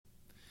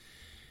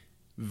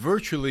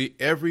Virtually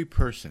every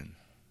person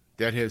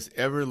that has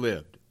ever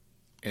lived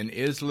and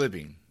is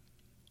living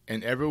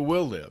and ever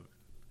will live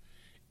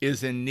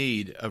is in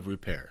need of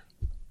repair.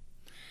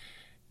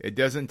 It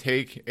doesn't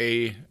take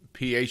a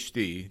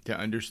PhD to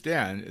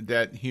understand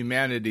that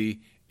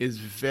humanity is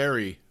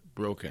very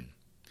broken.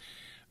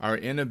 Our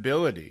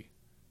inability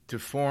to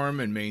form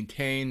and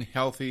maintain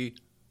healthy,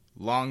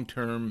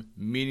 long-term,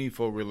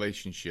 meaningful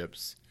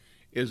relationships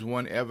is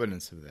one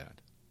evidence of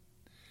that.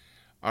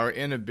 Our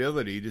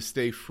inability to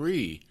stay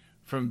free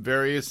from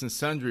various and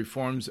sundry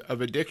forms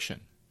of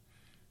addiction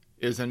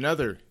is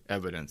another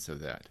evidence of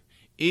that.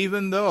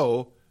 Even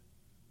though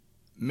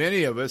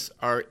many of us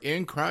are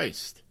in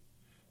Christ,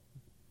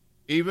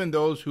 even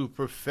those who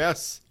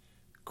profess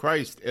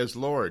Christ as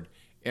Lord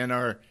and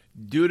are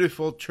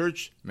dutiful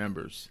church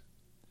members,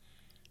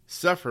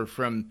 suffer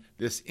from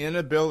this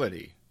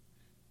inability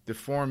to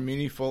form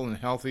meaningful and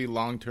healthy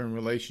long-term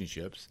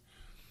relationships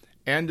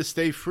and to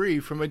stay free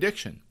from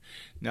addiction.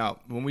 Now,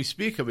 when we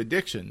speak of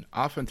addiction,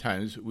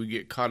 oftentimes we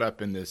get caught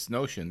up in this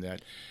notion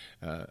that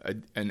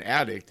an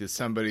addict is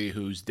somebody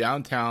who's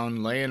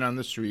downtown, laying on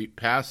the street,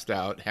 passed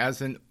out,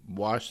 hasn't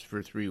washed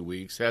for 3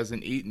 weeks,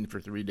 hasn't eaten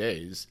for 3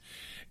 days,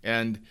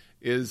 and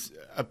is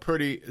a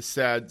pretty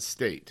sad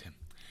state.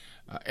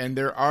 And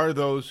there are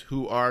those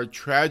who are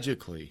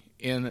tragically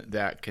in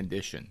that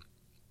condition.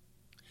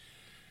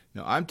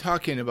 Now, I'm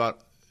talking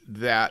about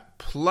that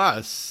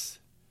plus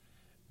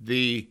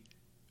the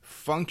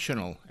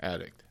functional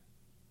addict.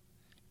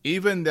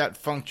 Even that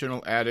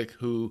functional addict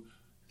who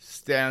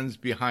stands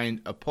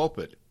behind a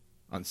pulpit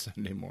on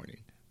Sunday morning,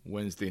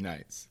 Wednesday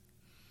nights.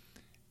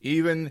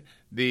 Even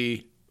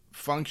the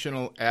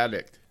functional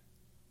addict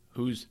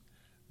who's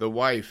the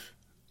wife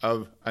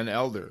of an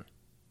elder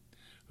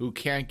who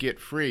can't get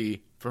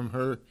free from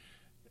her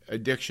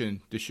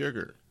addiction to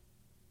sugar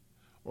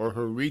or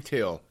her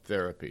retail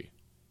therapy.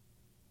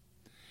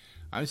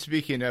 I'm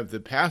speaking of the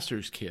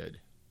pastor's kid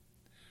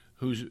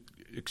who's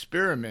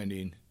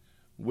experimenting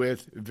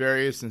with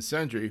various and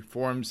sundry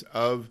forms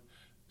of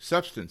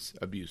substance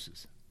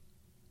abuses.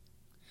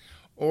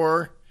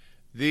 Or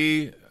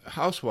the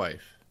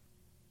housewife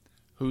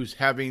who's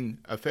having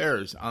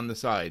affairs on the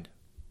side.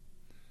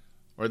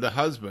 Or the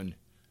husband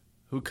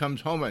who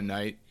comes home at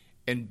night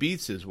and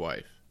beats his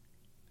wife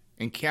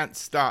and can't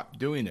stop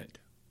doing it.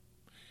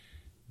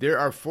 There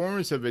are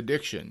forms of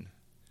addiction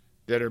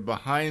that are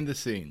behind the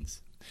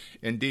scenes.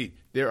 Indeed,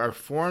 there are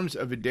forms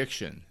of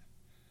addiction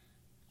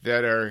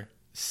that are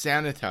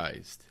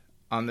sanitized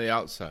on the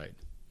outside,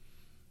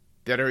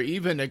 that are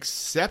even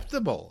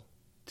acceptable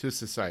to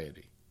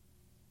society.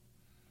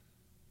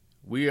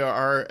 We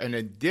are an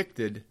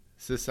addicted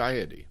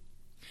society.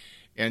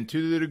 And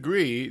to the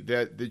degree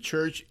that the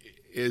church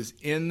is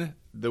in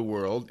the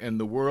world and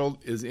the world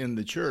is in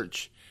the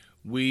church,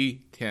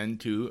 we tend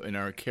to, in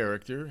our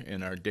character,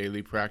 in our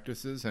daily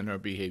practices and our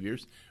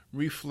behaviors,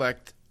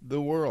 reflect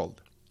the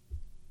world.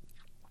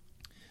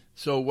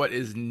 So what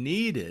is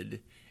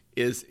needed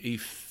is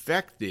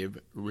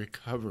effective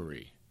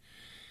recovery.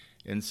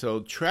 And so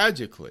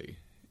tragically,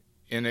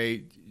 in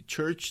a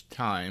church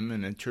time,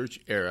 in a church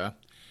era,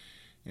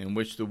 in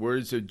which the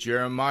words of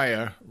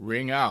Jeremiah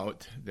ring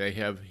out, they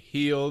have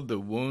healed the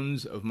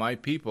wounds of my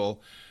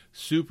people,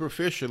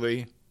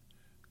 superficially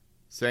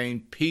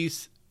saying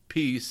peace,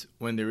 peace,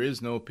 when there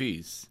is no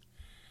peace.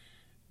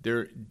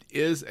 There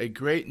is a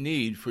great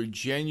need for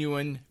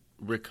genuine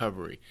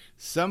recovery,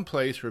 some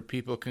place where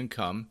people can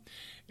come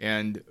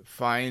and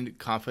find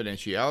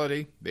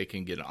confidentiality. They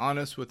can get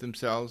honest with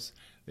themselves.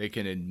 They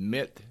can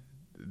admit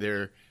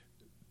their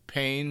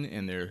pain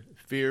and their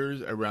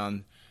fears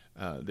around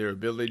their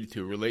ability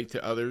to relate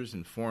to others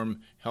and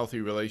form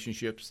healthy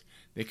relationships.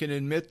 They can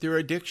admit their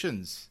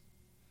addictions,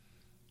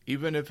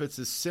 even if it's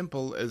as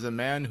simple as a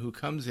man who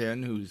comes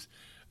in who's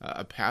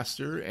a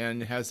pastor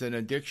and has an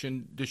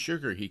addiction to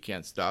sugar he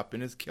can't stop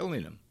and is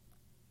killing him.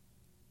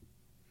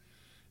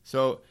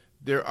 So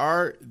there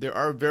are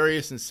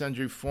various and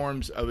sundry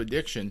forms of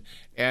addiction,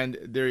 and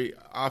they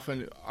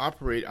often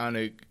operate on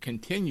a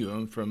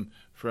continuum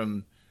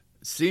from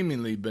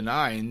seemingly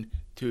benign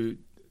to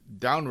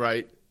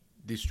downright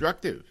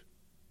destructive,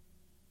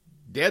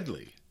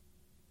 deadly,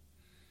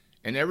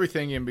 and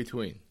everything in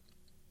between.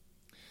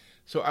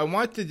 So I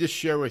want to just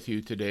share with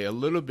you today a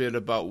little bit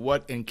about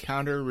what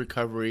Encounter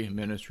Recovery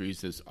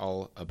Ministries is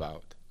all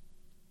about.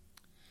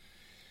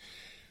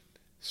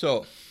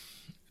 So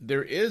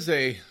there is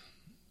a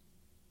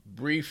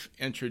brief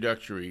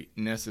introductory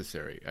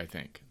necessary, I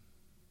think.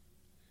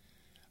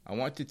 I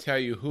want to tell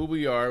you who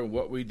we are,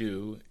 what we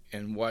do,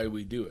 and why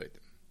we do it.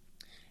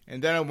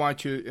 And then I want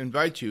to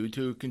invite you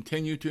to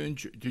continue to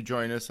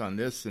join us on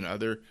this and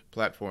other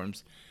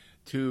platforms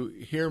to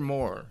hear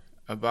more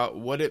about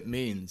what it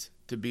means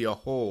to be a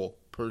whole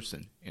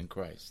person in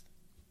Christ.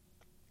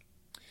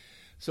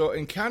 So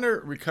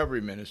Encounter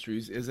Recovery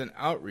Ministries is an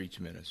outreach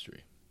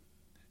ministry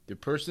to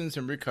persons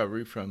in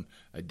recovery from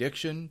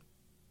addiction,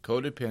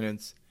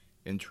 codependence,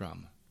 and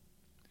trauma,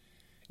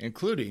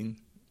 including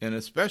and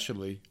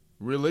especially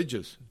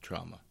religious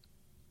trauma.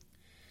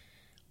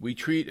 We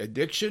treat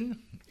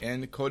addiction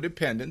and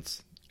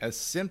codependence as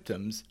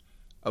symptoms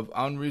of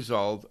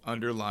unresolved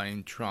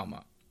underlying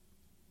trauma.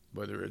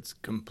 Whether it's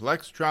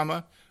complex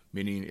trauma,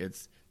 meaning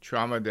it's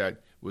trauma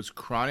that was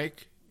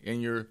chronic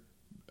in your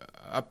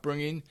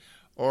upbringing,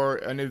 or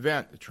an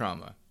event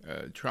trauma.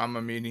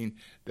 Trauma meaning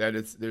that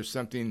there's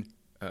something,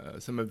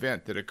 some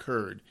event that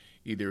occurred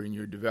either in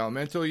your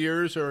developmental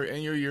years or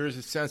in your years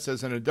of sense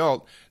as an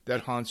adult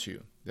that haunts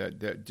you,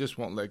 that just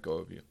won't let go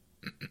of you.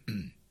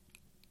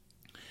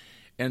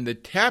 And the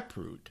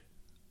taproot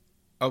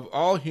of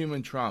all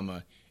human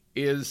trauma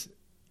is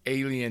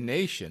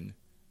alienation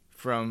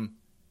from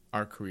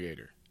our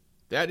Creator.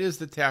 That is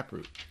the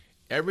taproot.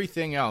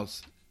 Everything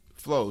else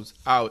flows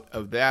out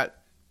of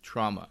that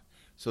trauma.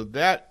 So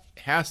that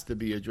has to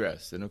be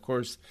addressed. And of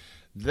course,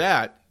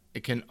 that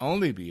it can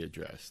only be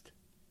addressed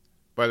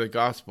by the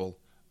gospel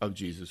of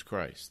Jesus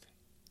Christ.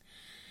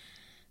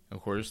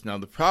 Of course, now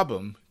the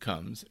problem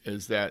comes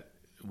is that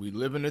we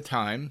live in a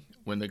time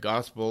when the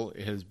gospel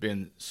has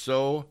been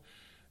so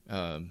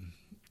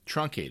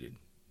truncated,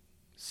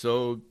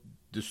 so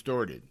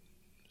distorted,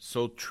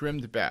 so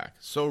trimmed back,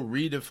 so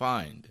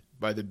redefined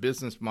by the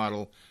business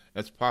model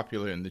that's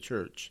popular in the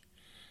church,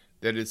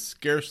 that it's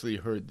scarcely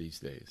heard these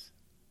days.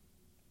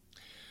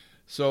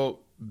 So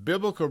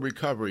biblical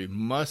recovery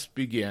must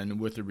begin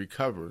with the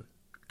recovery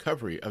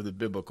of the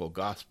biblical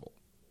gospel.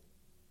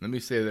 Let me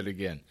say that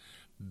again.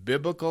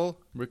 Biblical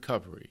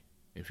recovery.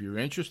 If you're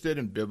interested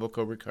in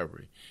biblical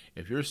recovery,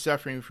 if you're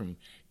suffering from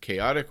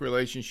chaotic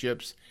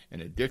relationships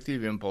and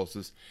addictive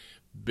impulses,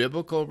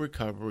 biblical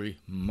recovery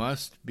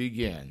must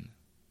begin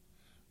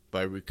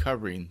by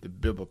recovering the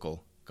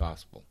biblical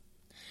gospel.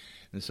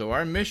 And so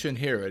our mission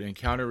here at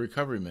Encounter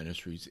Recovery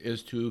Ministries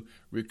is to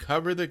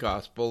recover the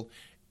gospel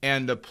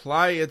and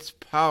apply its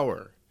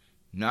power,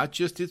 not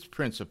just its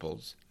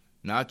principles,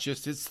 not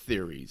just its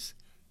theories,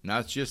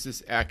 not just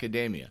its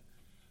academia,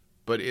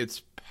 but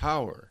its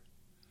power.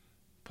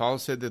 Paul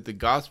said that the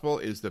gospel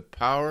is the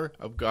power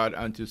of God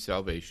unto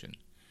salvation.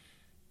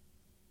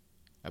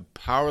 A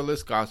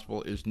powerless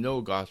gospel is no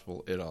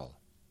gospel at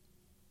all.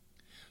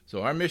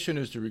 So our mission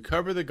is to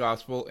recover the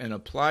gospel and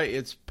apply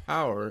its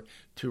power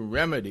to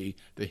remedy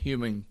the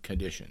human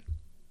condition.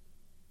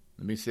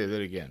 Let me say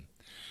that again.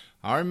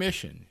 Our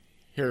mission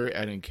here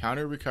at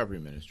Encounter Recovery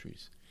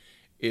Ministries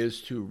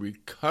is to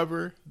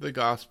recover the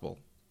gospel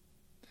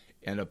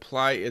and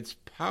apply its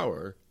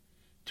power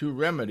to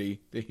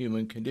remedy the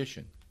human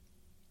condition.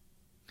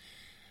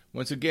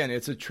 Once again,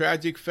 it's a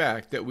tragic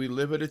fact that we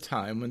live at a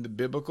time when the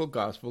biblical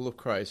gospel of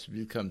Christ has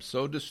become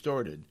so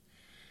distorted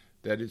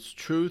that its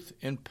truth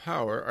and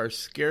power are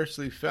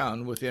scarcely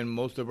found within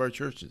most of our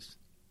churches.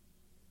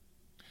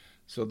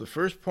 So the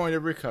first point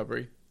of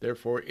recovery,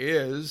 therefore,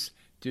 is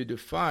to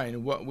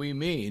define what we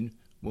mean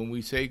when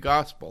we say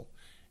gospel,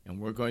 and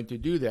we're going to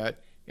do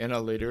that in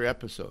a later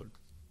episode.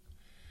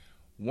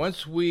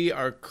 Once we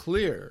are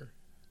clear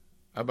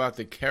about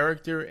the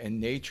character and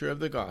nature of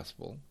the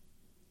gospel,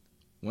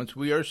 once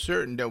we are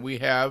certain that we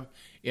have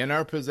in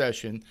our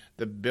possession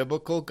the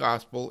biblical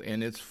gospel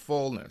in its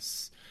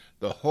fullness,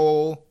 the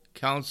whole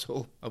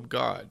counsel of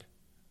God,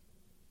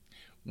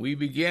 we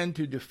begin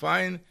to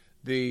define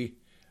the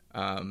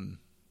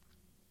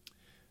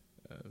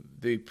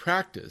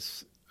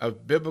practice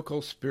of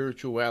biblical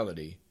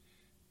spirituality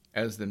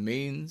as the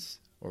means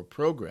or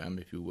program,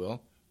 if you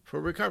will,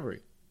 for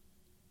recovery.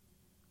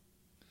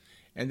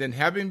 And then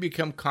having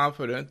become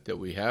confident that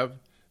we have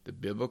the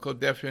biblical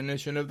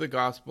definition of the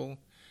gospel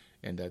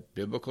and that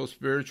biblical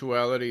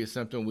spirituality is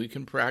something we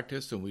can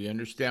practice and we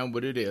understand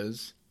what it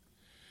is,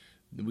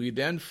 we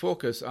then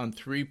focus on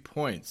 3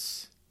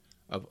 points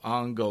of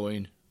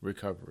ongoing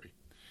recovery.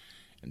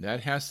 And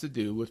that has to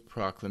do with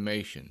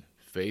proclamation.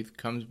 Faith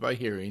comes by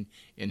hearing,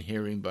 and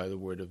hearing by the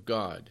word of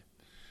God.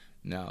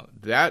 Now,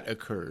 that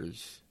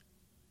occurs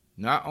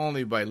not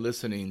only by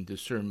listening to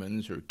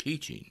sermons or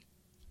teaching.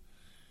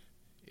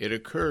 It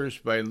occurs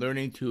by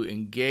learning to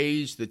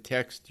engage the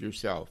text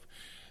yourself.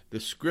 The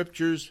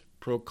scriptures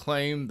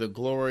proclaim the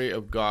glory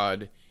of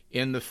God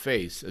in the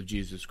face of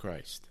Jesus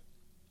Christ.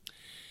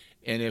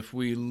 And if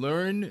we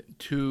learn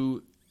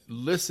to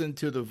listen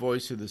to the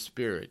voice of the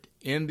Spirit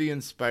in the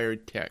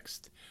inspired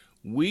text,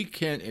 we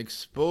can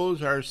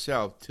expose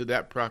ourselves to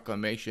that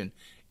proclamation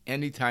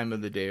any time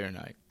of the day or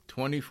night,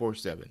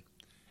 24/7.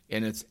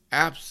 And it's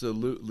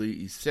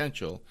absolutely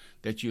essential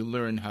that you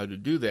learn how to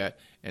do that,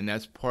 and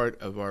that's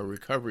part of our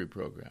recovery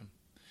program.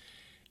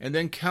 And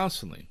then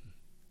counseling.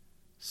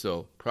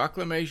 So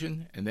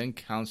proclamation and then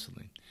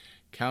counseling.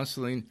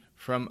 Counseling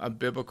from a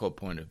biblical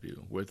point of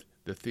view with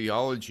the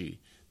theology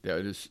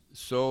that is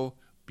so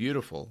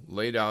beautiful,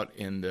 laid out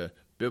in the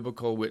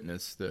biblical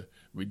witness, the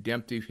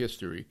redemptive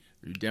history,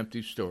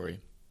 redemptive story,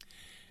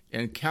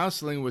 and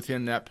counseling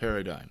within that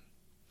paradigm.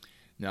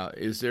 Now,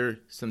 is there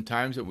some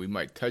times that we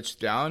might touch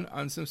down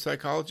on some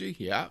psychology?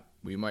 Yeah,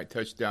 we might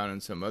touch down on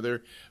some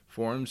other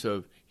forms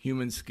of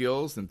human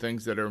skills and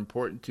things that are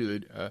important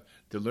to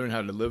learn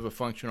how to live a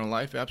functional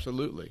life.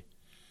 Absolutely.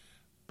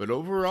 But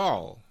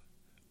overall,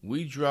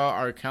 we draw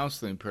our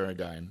counseling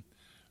paradigm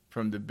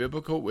from the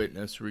biblical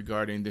witness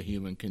regarding the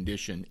human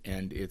condition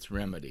and its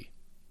remedy.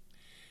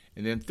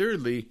 And then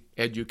thirdly,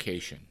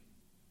 education.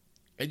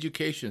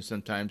 Education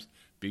sometimes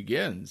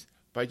begins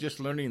by just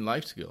learning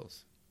life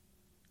skills,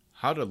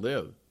 how to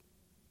live,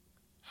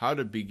 how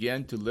to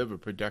begin to live a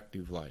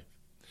productive life,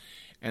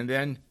 and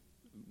then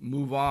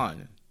move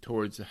on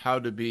towards how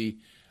to be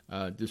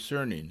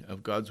discerning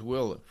of God's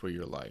will for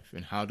your life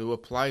and how to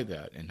apply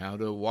that and how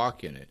to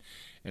walk in it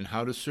and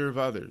how to serve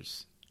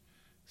others.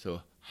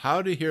 So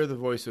how to hear the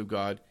voice of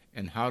God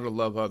and how to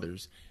love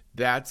others,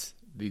 that's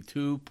the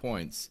 2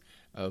 points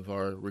of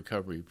our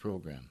recovery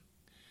program.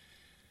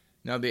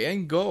 Now the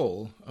end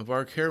goal of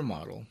our care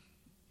model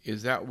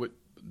is that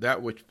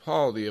which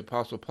Paul, the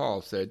Apostle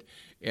Paul, said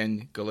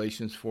in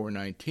Galatians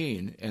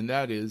 4:19, and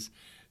that is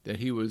that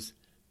he was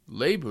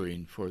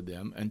laboring for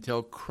them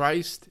until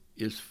Christ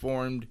is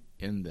formed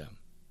in them.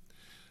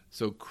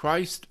 So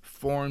Christ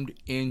formed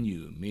in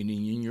you,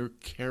 meaning in your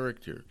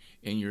character,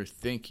 in your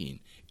thinking,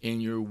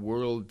 in your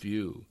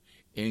worldview,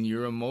 in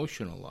your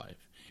emotional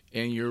life,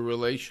 in your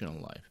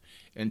relational life,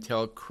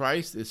 until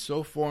Christ is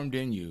so formed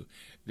in you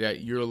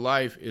that your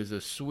life is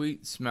a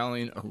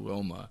sweet-smelling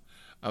aroma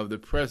of the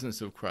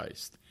presence of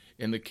Christ,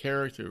 in the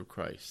character of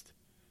Christ,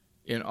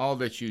 in all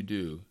that you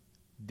do,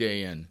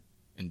 day in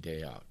and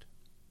day out.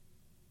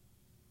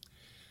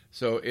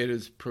 So it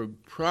is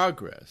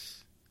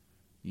progress.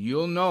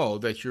 You'll know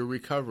that you're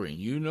recovering.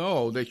 You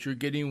know that you're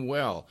getting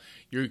well.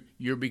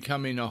 You're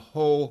becoming a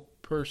whole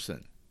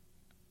person,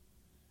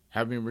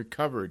 having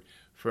recovered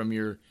from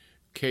your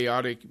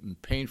chaotic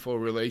and painful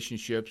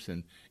relationships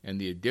and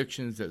the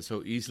addictions that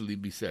so easily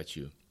beset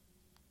you.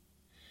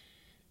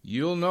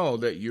 You'll know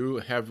that you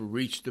have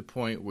reached the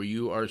point where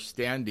you are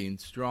standing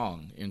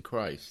strong in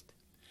Christ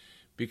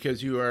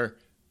because you are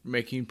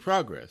making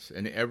progress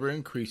and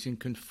ever-increasing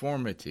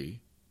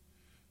conformity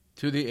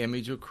to the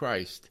image of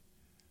Christ.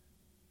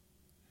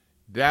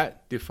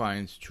 That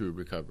defines true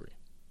recovery.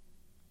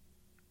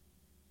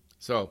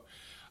 So,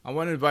 I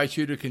want to invite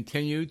you to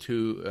continue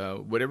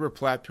to whatever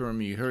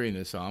platform you're hearing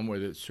this on,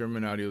 whether it's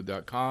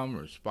sermonaudio.com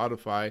or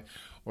Spotify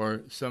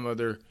or some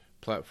other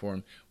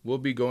platform. We'll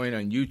be going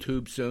on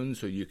YouTube soon,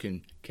 so you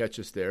can catch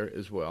us there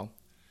as well.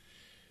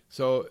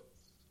 So,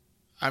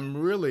 I'm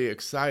really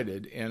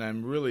excited and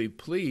I'm really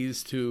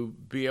pleased to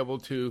be able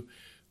to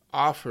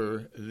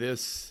offer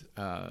this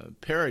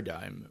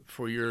paradigm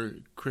for your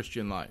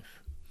Christian life.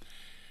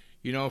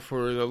 You know,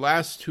 for the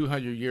last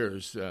 200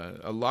 years,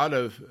 a lot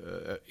of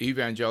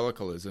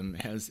evangelicalism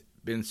has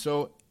been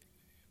so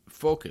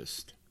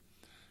focused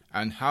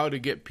on how to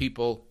get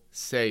people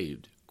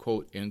saved,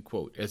 quote, end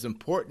quote. As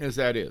important as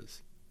that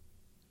is,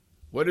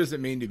 what does it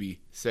mean to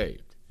be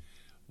saved?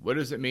 What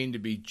does it mean to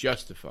be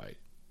justified?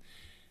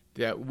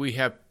 That we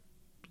have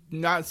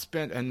not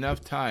spent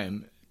enough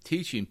time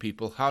teaching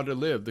people how to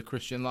live the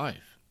Christian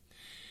life.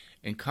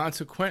 And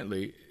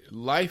consequently,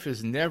 life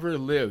is never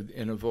lived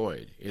in a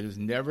void. It is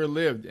never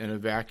lived in a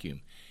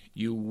vacuum.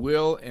 You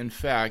will, in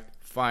fact,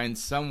 find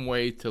some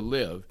way to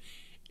live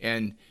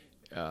and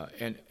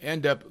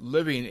end up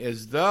living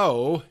as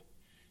though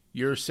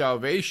your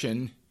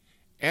salvation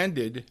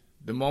ended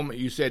the moment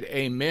you said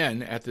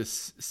amen at the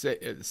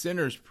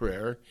sinner's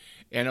prayer,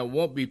 and it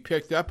won't be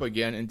picked up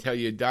again until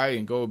you die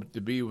and go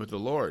to be with the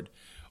Lord,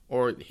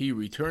 or he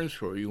returns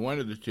for you, one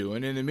of the two.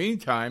 And in the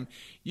meantime,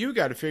 you've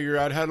got to figure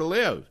out how to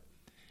live.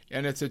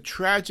 And it's a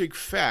tragic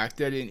fact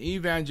that in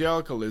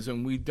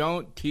evangelicalism, we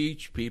don't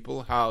teach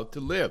people how to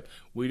live.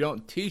 We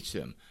don't teach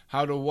them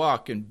how to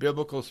walk in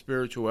biblical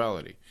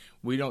spirituality.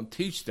 We don't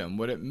teach them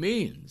what it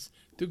means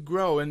to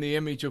grow in the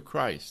image of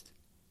Christ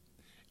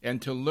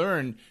and to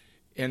learn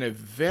in a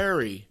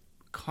very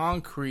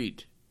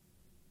concrete,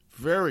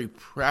 very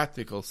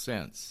practical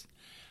sense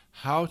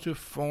how to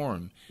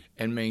form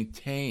and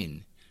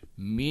maintain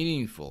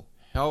meaningful,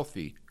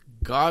 healthy,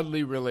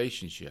 godly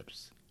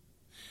relationships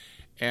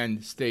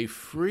and stay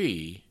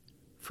free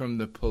from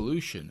the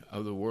pollution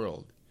of the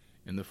world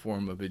in the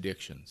form of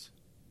addictions.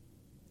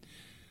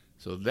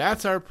 So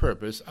that's our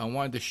purpose. I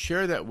wanted to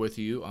share that with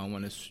you. I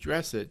want to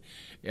stress it.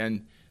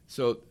 And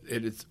so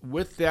it is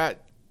with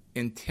that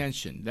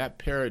intention, that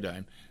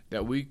paradigm,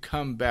 that we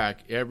come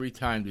back every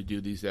time to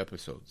do these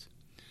episodes.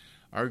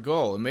 Our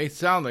goal, it may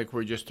sound like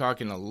we're just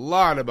talking a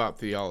lot about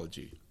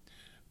theology,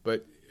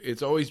 but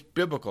it's always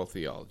biblical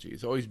theology.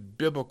 It's always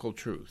biblical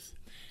truth.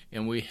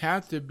 And we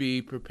have to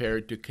be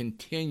prepared to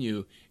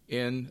continue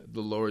in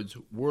the Lord's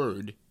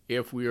Word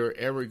if we are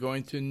ever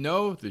going to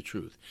know the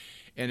truth.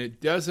 And it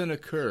doesn't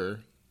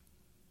occur,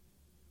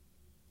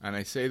 and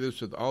I say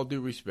this with all due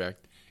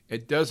respect,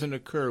 it doesn't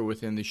occur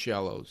within the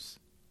shallows.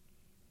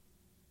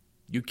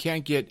 You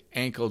can't get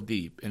ankle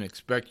deep and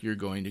expect you're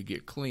going to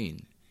get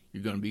clean.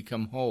 You're going to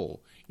become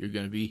whole. You're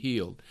going to be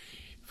healed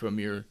from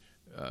your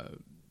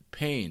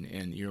pain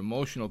and your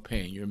emotional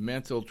pain, your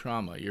mental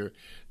trauma,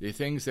 the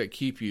things that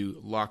keep you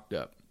locked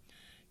up.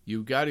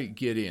 You've got to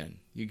get in.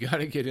 You've got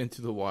to get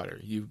into the water.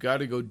 You've got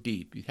to go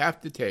deep. You have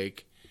to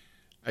take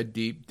a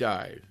deep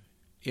dive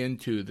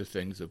into the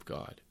things of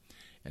God.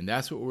 And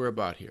that's what we're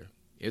about here.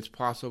 It's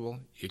possible.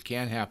 It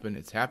can happen.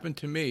 It's happened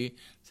to me.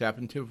 It's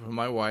happened to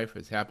my wife.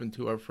 It's happened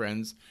to our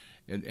friends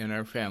and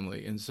our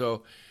family. And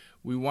so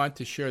we want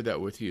to share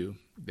that with you.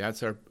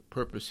 That's our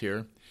purpose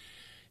here.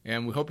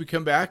 And we hope you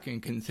come back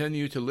and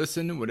continue to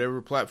listen,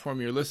 whatever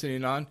platform you're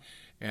listening on.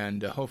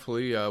 And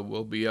hopefully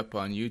we'll be up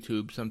on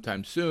YouTube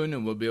sometime soon,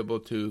 and we'll be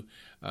able to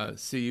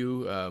see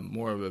you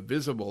more of a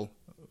visible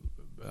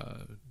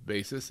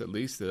basis, at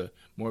least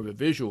more of a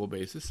visual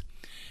basis.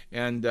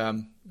 And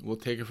we'll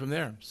take it from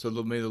there. So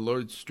may the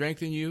Lord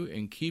strengthen you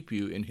and keep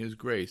you in his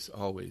grace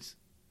always.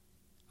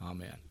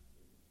 Amen.